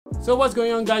So what's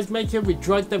going on guys, Mike here with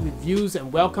Droid Tech Reviews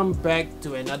and welcome back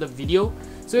to another video.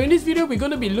 So in this video we're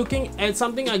going to be looking at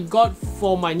something I got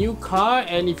for my new car,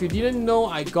 and if you didn't know,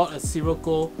 I got a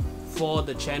Sirocco for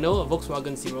the channel, a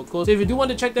Volkswagen Sirocco. So if you do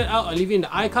want to check that out, I'll leave it in the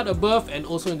iCard above and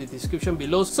also in the description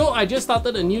below. So I just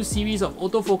started a new series of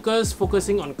autofocus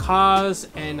focusing on cars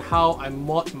and how I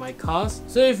mod my cars.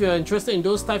 So if you're interested in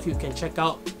those stuff, you can check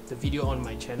out the video on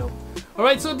my channel.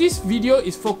 Alright, so this video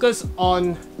is focused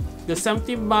on the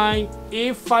 70mm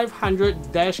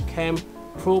A500 Dashcam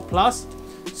Pro Plus.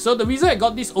 So the reason I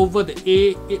got this over the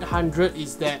A800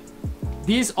 is that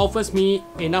this offers me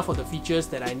enough of the features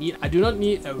that I need. I do not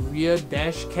need a rear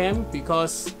dash cam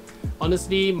because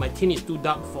honestly my tin is too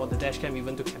dark for the dash cam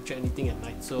even to capture anything at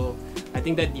night. So I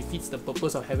think that defeats the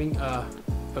purpose of having a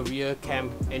rear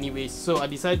cam anyways. So I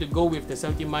decided to go with the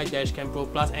 70mm Dashcam Pro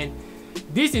Plus, and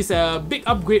this is a big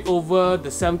upgrade over the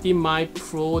 70mm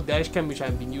Pro Dashcam which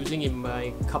I've been using in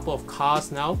my couple of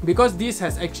cars now, because this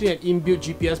has actually an inbuilt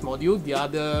GPS module. The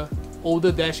other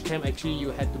older dashcam, actually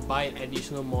you had to buy an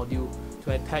additional module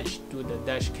to attach to the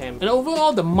dashcam. And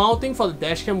overall the mounting for the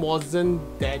dashcam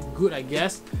wasn't that good, I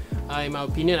guess. In my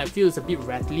opinion, I feel it's a bit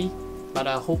rattly, but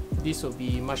I hope this will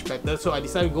be much better. So I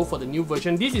decided to go for the new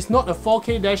version. This is not a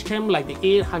 4K dashcam like the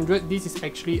A800. This is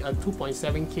actually a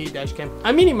 2.7K dashcam.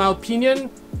 I mean, in my opinion,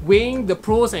 weighing the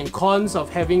pros and cons of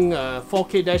having a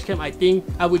 4K dashcam, I think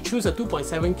I would choose a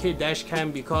 2.7K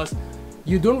dashcam because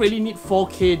you don't really need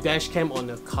 4K dashcam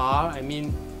on a car. I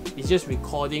mean, it's just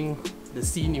recording the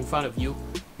scene in front of you.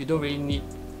 You don't really need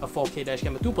a 4K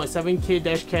dashcam. A 2.7K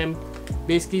dashcam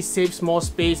basically saves more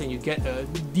space and you get a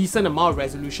decent amount of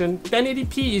resolution.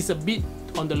 1080p is a bit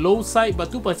on the low side,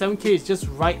 but 2.7K is just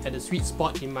right at the sweet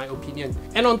spot in my opinion.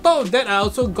 And on top of that, I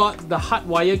also got the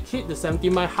hardwire kit, the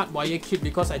 70mm hardwire kit,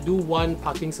 because I do want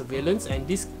parking surveillance, and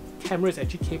this camera is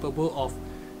actually capable of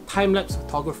time-lapse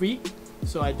photography.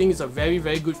 So I think it's a very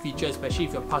good feature, especially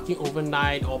if you're parking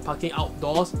overnight or parking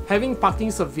outdoors. Having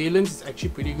parking surveillance is actually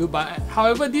pretty good, but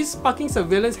however, this parking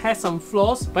surveillance has some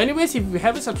flaws. But anyways, if you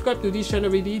haven't subscribed to this channel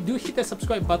already, do hit that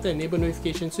subscribe button and enable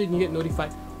notifications so you can get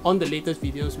notified on the latest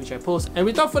videos which I post. And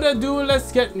without further ado,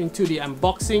 let's get into the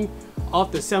unboxing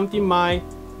of the 70mm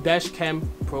Dashcam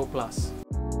Pro Plus.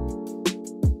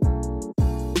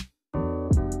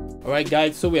 Alright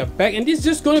guys, so we are back, and this is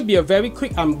just going to be a very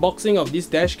quick unboxing of this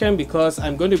dashcam because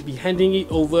I'm going to be handing it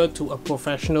over to a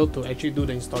professional to actually do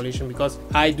the installation, because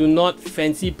I do not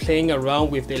fancy playing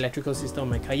around with the electrical system on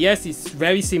my car. Yes, it's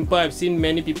very simple. I've seen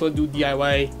many people do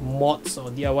DIY mods or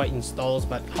DIY installs,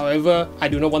 but however, I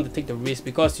do not want to take the risk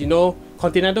because, you know,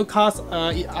 Continental cars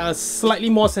are slightly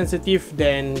more sensitive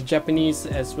than Japanese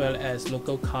as well as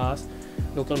local cars,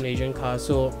 local Malaysian cars.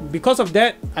 So because of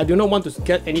that, I do not want to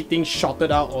get anything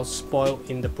shorted out or spoiled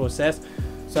in the process.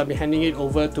 So I'll be handing it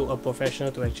over to a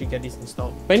professional to actually get this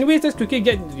installed. But anyways, let's quickly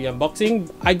get into the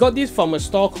unboxing. I got this from a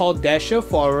store called Dasher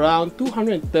for around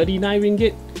 239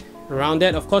 ringgit. Around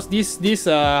that. Of course, this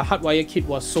hardwire kit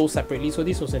was sold separately, so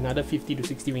this was another 50 to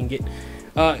 60 ringgit.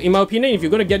 In my opinion, if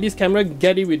you're going to get this camera,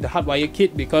 get it with the hardwire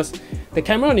kit, because the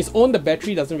camera on its own, the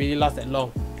battery doesn't really last that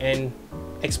long, and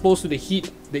exposed to the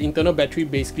heat, the internal battery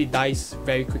basically dies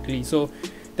very quickly. So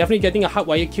definitely getting a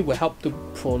hardwire kit will help to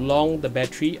prolong the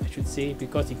battery, I should say,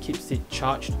 because it keeps it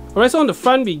charged. Alright, so on the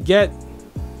front we get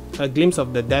a glimpse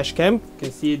of the dash cam. You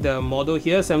can see the model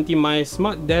here, 70mm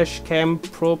Smart Dashcam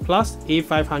Pro Plus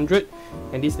A500,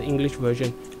 and this is the English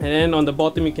version. And then on the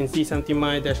bottom you can see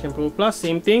 70mm Dashcam Pro Plus,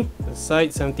 same thing. The side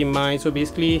 70mm, so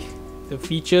basically the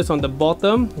features on the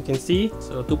bottom you can see,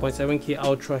 so 2.7K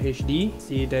Ultra HD.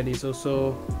 See that is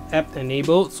also app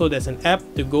enabled, so there's an app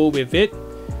to go with it.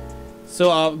 So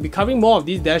I'll be covering more of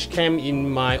this dash cam in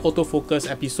my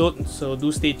autofocus episode, so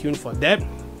do stay tuned for that.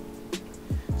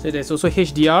 So there's also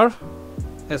HDR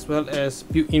as well as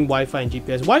built-in Wi-Fi and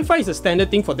GPS. Wi-Fi is a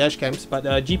standard thing for dash cams, but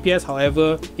GPS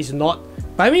however is not.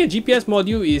 But having a GPS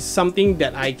module is something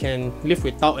that I can live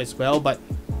without as well, but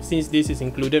since this is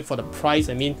included for the price,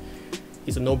 I mean,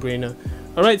 it's a no-brainer.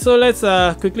 Alright, so let's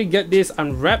quickly get this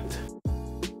unwrapped.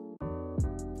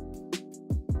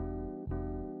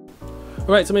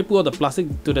 Alright, so let me pull out the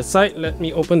plastic to the side. Let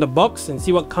me open the box and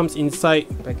see what comes inside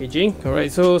packaging.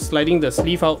 Alright, so sliding the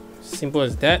sleeve out, simple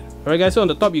as that. Alright guys, so on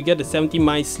the top you get the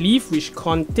 70mm sleeve, which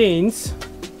contains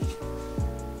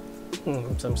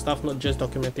some stuff, not just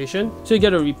documentation. So you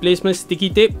get a replacement sticky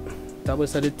tape,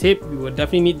 double-sided tape. You will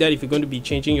definitely need that if you're going to be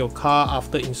changing your car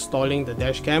after installing the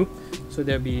dash cam, so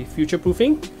there'll be future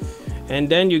proofing. And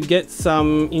then you get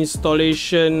some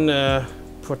installation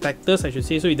protectors, I should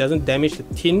say, so it doesn't damage the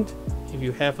tint if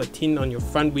you have a tint on your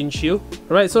front windshield.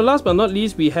 Alright, so last but not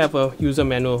least, we have a user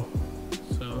manual.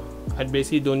 So I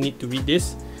basically don't need to read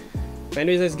this. But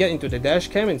anyways, let's get into the dash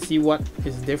cam and see what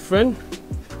is different.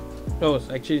 Oh, it's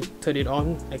actually turned it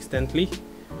on accidentally.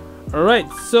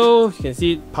 Alright, so you can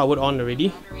see it powered on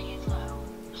already.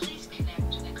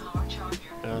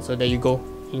 So there you go.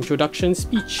 Introduction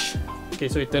speech. Okay,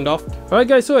 so it turned off. Alright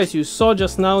guys, so as you saw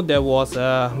just now, there was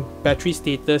a battery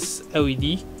status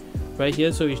LED right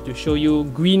here. So it's to show you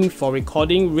green for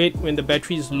recording, red when the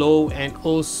battery is low, and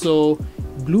also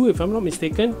blue if I'm not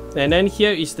mistaken. And then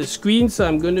here is the screen, so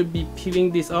I'm going to be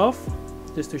peeling this off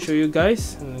just to show you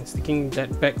guys and sticking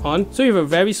that back on. So you have a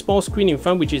very small screen in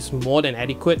front, which is more than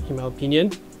adequate in my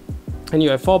opinion. And you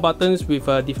have 4 buttons with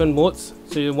different modes.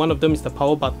 So one of them is the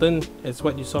power button, as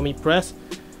what you saw me press.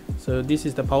 So this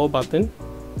is the power button,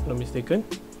 not mistaken.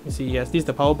 You see, yes, this is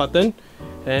the power button,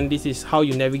 and this is how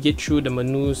you navigate through the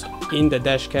menus in the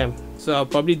dash cam. So I'll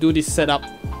probably do this setup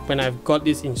when I've got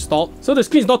this installed. So the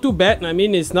screen is not too bad. I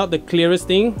mean, it's not the clearest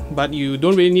thing, but you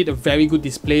don't really need a very good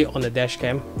display on the dash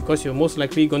cam because you're most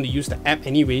likely going to use the app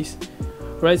anyways.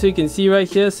 Right, so you can see right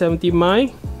here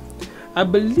 70mm. I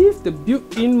believe the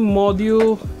built-in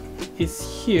module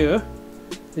is here,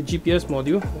 the GPS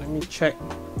module. Let me check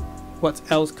what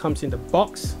else comes in the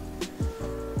box.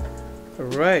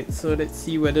 Alright, so let's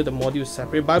see whether the module is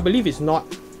separate, but I believe it's not.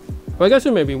 Well, guys,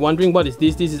 you may be wondering what is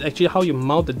this. This is actually how you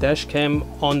mount the dash cam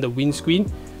on the windscreen.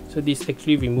 So this is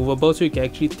actually removable, so you can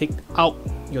actually take out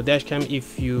your dash cam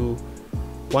if you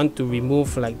want to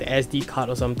remove like the SD card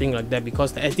or something like that,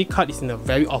 because the SD card is in a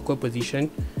very awkward position,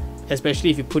 especially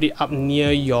if you put it up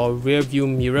near your rear view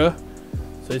mirror.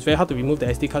 So it's very hard to remove the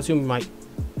SD card, so you might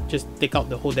just take out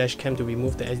the whole dash cam to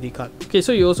remove the SD card. Okay,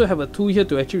 so you also have a tool here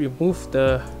to actually remove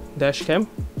the dash cam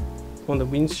on the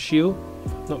windshield,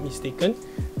 if not mistaken.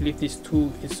 I believe this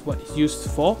tool is what it's used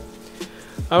for.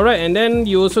 Alright, and then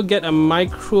you also get a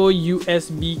micro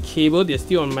USB cable. They're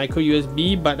still on micro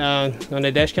USB, but on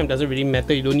the dash cam doesn't really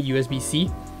matter, you don't need USB-C.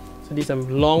 So this is a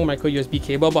long micro USB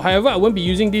cable, but however I won't be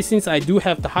using this since I do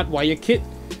have the hardwire kit.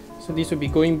 So this will be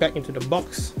going back into the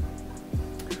box.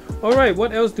 Alright,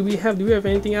 what else do we have? Do we have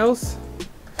anything else?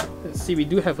 Let's see, we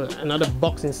do have another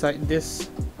box inside this.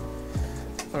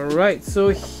 Alright, so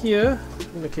here,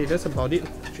 okay, that's about it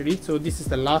actually. So this is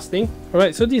the last thing.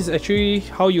 Alright, so this is actually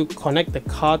how you connect the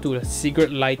car to the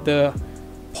cigarette lighter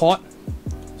port.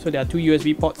 So there are 2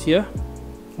 USB ports here,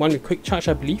 one with quick charge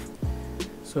I believe.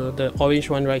 So the orange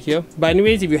one right here. But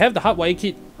anyways, if you have the hardwire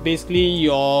kit, basically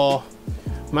your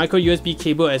micro USB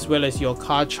cable as well as your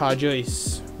car charger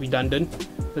is redundant,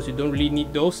 because you don't really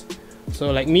need those.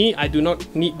 So like me, I do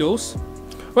not need those.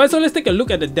 Alright, so let's take a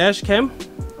look at the dash cam.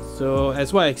 So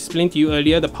as what I explained to you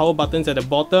earlier, the power buttons at the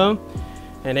bottom,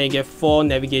 and then you get 4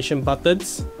 navigation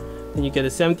buttons. Then you get the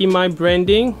 70mm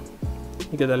branding.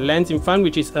 You get the lens in front,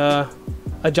 which is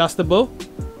adjustable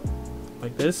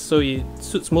like this, so it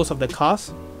suits most of the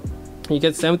cars. You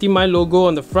get 70mm logo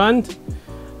on the front.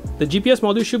 The GPS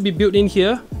module should be built in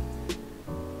here,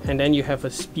 and then you have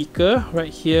a speaker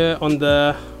right here on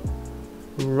the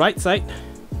right side.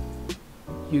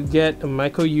 You get a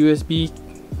micro USB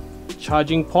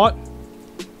charging port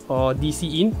or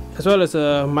DC in, as well as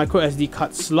a micro SD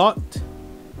card slot.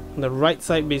 On the right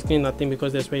side, basically nothing,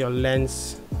 because that's where your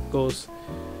lens goes.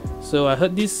 So I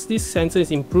heard this sensor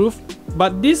is improved,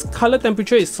 but this color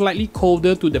temperature is slightly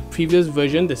colder to the previous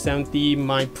version, the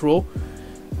 70mm Pro.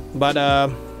 But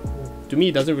to me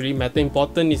it doesn't really matter.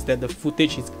 Important is that the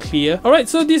footage is clear. Alright,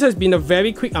 so this has been a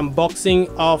very quick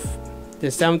unboxing of the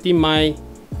 70mm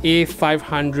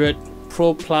A500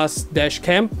 Pro Plus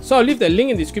Dashcam. So I'll leave the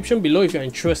link in the description below if you're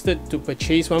interested to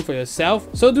purchase one for yourself.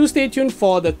 So do stay tuned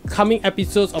for the coming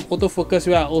episodes of AutoFocus,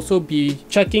 where I'll also be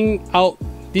checking out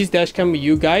this dashcam with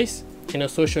you guys, and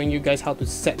also showing you guys how to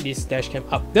set this dashcam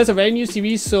up. That's a very new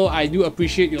series, so I do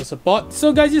appreciate your support.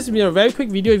 So guys, this has been a very quick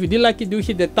video. If you did like it, do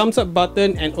hit the thumbs up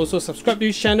button, and also subscribe to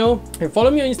this channel, and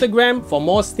follow me on Instagram for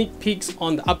more sneak peeks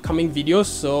on the upcoming videos.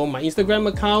 So my Instagram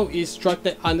account is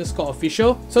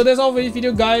structed_official. So that's all for this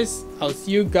video guys. I'll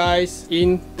see you guys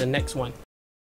in the next one.